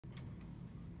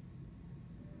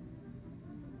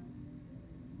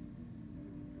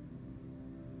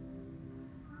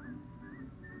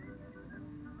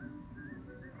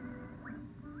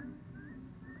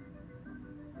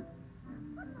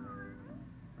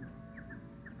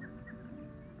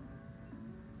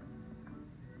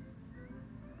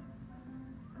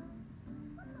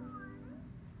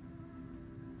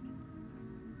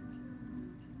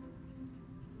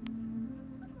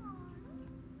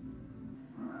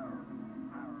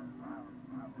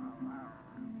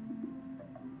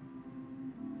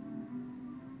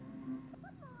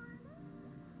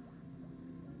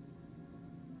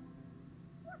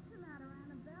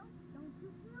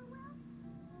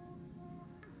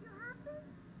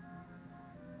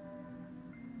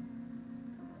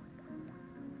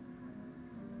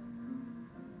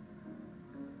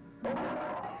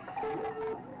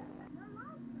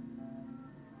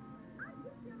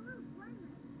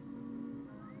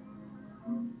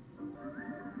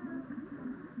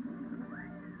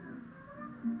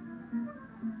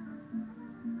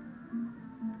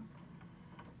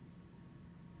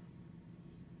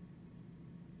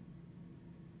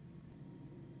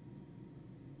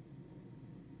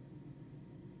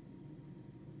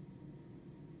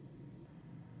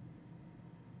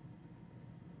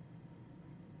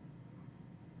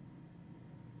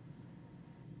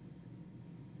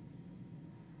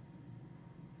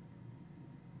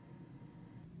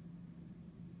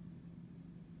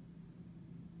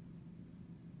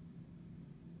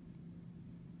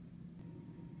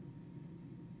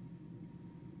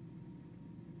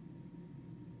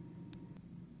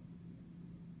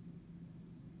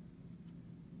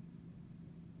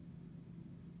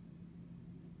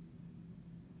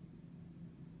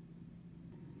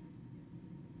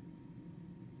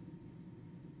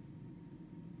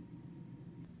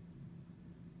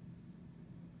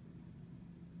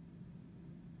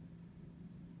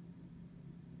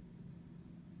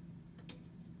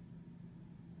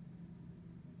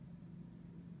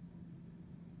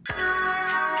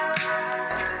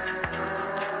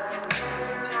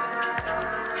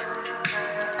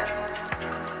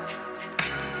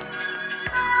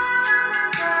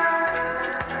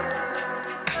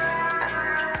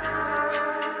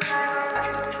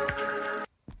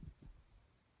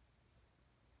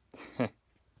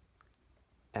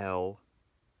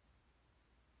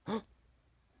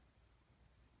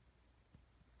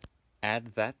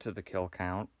Add that to the kill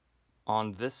count.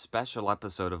 On this special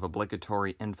episode of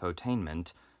Obligatory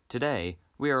Infotainment, today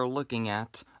we are looking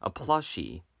at a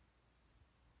plushie.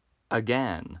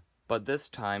 Again. But this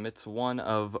time it's one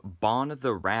of Bon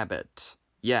the Rabbit.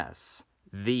 Yes,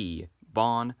 the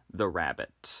Bon the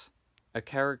Rabbit. A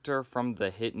character from the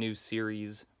hit new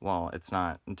series, well, it's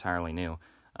not entirely new,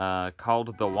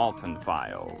 called the Walten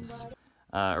Files.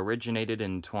 Originated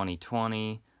in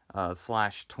 2020 /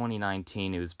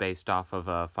 2019. It was based off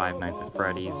of Five Nights at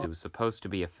Freddy's. It was supposed to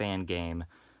be a fan game,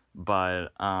 but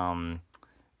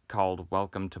called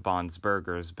Welcome to Bon's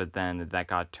Burgers, but then that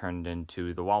got turned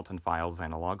into the Walten Files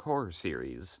analog horror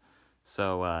series.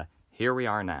 So here we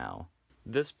are now.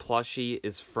 This plushie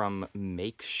is from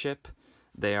Makeship.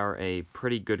 They are a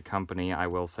pretty good company, I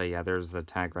will say. Yeah, there's the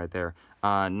tag right there.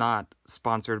 Not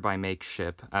sponsored by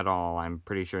Makeship at all. I'm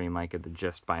pretty sure you might get the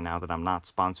gist by now that I'm not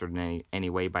sponsored in any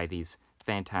way by these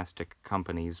fantastic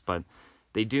companies, but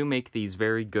they do make these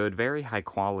very good, very high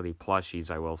quality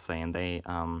plushies, I will say, and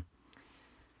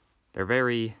they're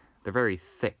very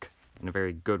thick in a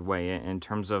very good way in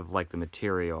terms of like the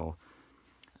material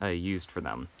used for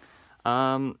them.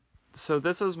 So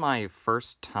this was my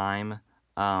first time.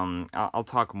 I'll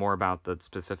talk more about the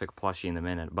specific plushie in a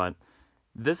minute, but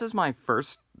this is my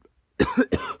first...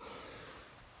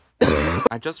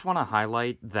 I just want to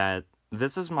highlight that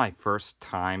this is my first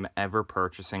time ever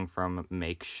purchasing from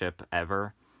Makeship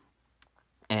ever.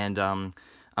 And I'm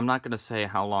not going to say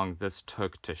how long this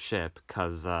took to ship,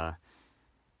 because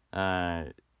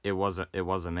it was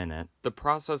a minute. The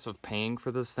process of paying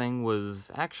for this thing was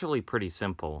actually pretty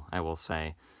simple, I will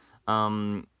say.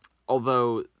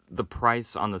 Although the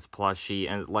price on this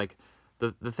plushie, and like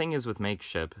the thing is with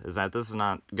Makeship is that this is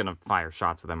not gonna fire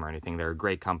shots at them or anything. They're a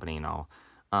great company and all.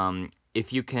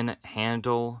 If you can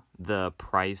handle the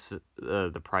prices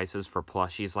for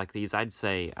plushies like these, I'd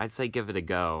say give it a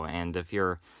go. And if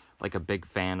you're like a big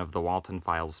fan of the Walten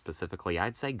Files specifically,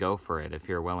 I'd say go for it if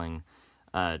you're willing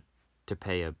to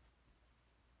pay a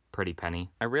pretty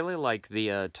penny. I really like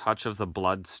the touch of the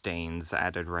blood stains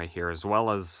added right here, as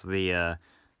well as the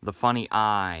funny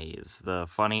eyes, the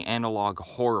funny analog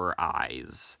horror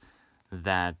eyes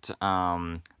that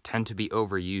tend to be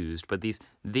overused. But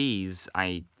these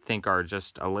I think are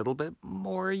just a little bit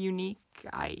more unique,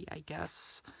 I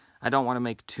guess. I don't want to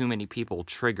make too many people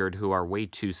triggered who are way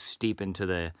too steep into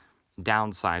the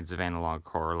downsides of analog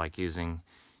horror, like using,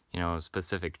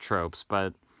 specific tropes.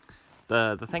 But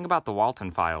the thing about the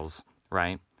Walten Files,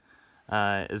 right,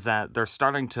 is that they're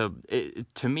starting to,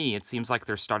 to me, it seems like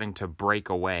they're starting to break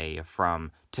away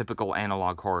from typical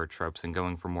analog horror tropes and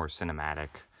going for more cinematic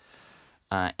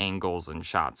angles and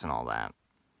shots and all that.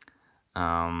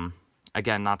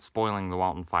 Again, not spoiling the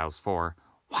Walten Files 4.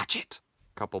 Watch it!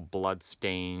 Couple blood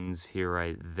stains here,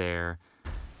 right there.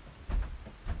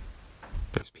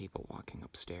 There's people walking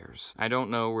upstairs. I don't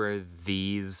know where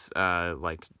these,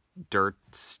 like, dirt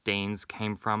stains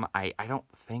came from. I don't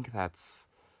think that's...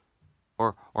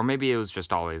 Or maybe it was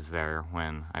just always there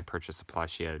when I purchased a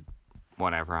plushie.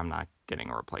 Whatever, I'm not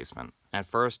getting a replacement. At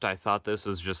first, I thought this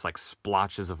was just, like,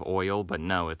 splotches of oil, but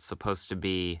no, it's supposed to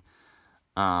be,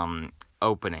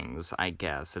 openings, I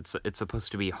guess. It's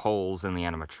supposed to be holes in the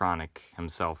animatronic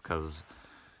himself, because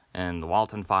in the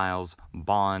Walten Files,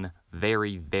 Bon,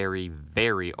 very, very,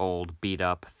 very old,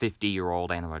 beat-up,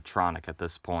 50-year-old animatronic at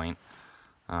this point.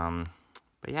 But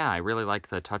yeah, I really like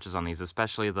the touches on these,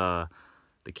 especially the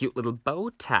cute little bow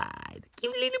tie. The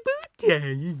cute little bow tie.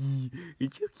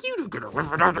 It's so cute.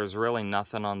 There's really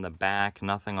nothing on the back,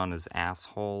 nothing on his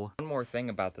asshole. One more thing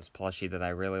about this plushie that I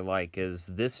really like is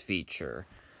this feature.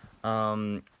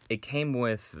 It came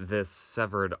with this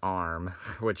severed arm,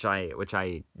 which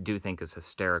I do think is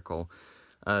hysterical.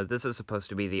 This is supposed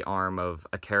to be the arm of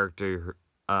a character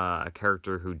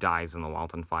who dies in the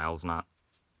Walten Files, not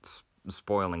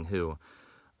spoiling who.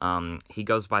 He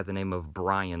goes by the name of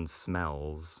Brian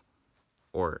Smells,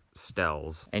 or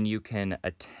Stells, and you can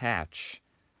attach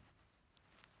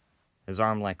his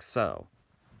arm like so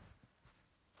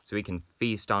he can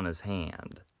feast on his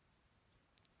hand.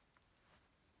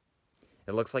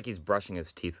 It looks like he's brushing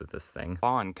his teeth with this thing.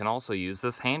 Bon can also use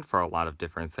this hand for a lot of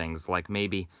different things, like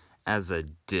maybe as a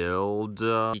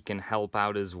dildo. He can help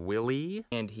out his willy,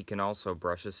 and he can also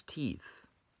brush his teeth.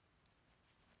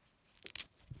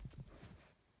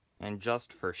 And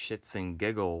just for shits and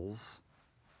giggles,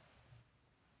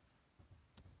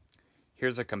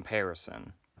 here's a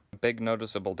comparison. A big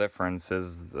noticeable difference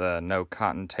is the no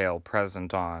cottontail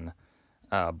present on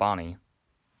Bonnie.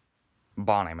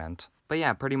 Bon, I meant. But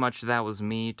yeah, pretty much that was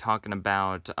me talking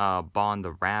about Bon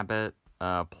the Rabbit.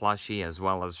 plushie, as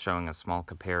well as showing a small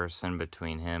comparison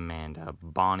between him and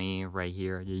Bonnie right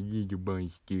here.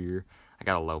 I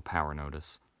got a low power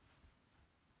notice.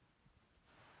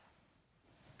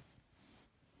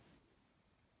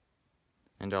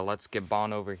 And let's get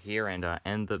Bon over here and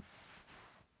end the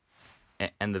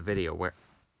video. Where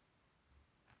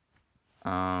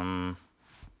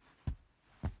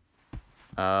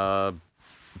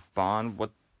Bon,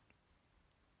 what?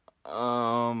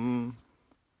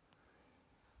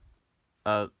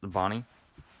 Bonnie?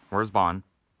 Where's Bon?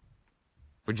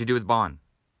 What'd you do with Bon?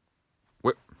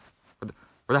 Where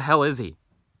the hell is he?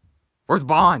 Where's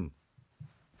Bon?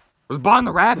 Where's Bon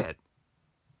the Rabbit?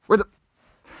 Where the...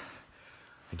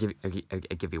 I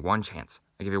give you one chance.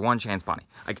 I give you one chance, Bonnie.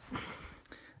 I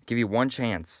give you one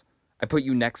chance. I put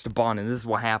you next to Bon, and this is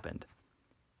what happened.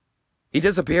 He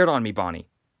disappeared on me, Bonnie.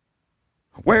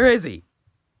 Where is he?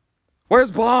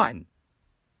 Where's Bon?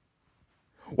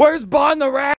 Where's Bon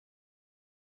the Rabbit?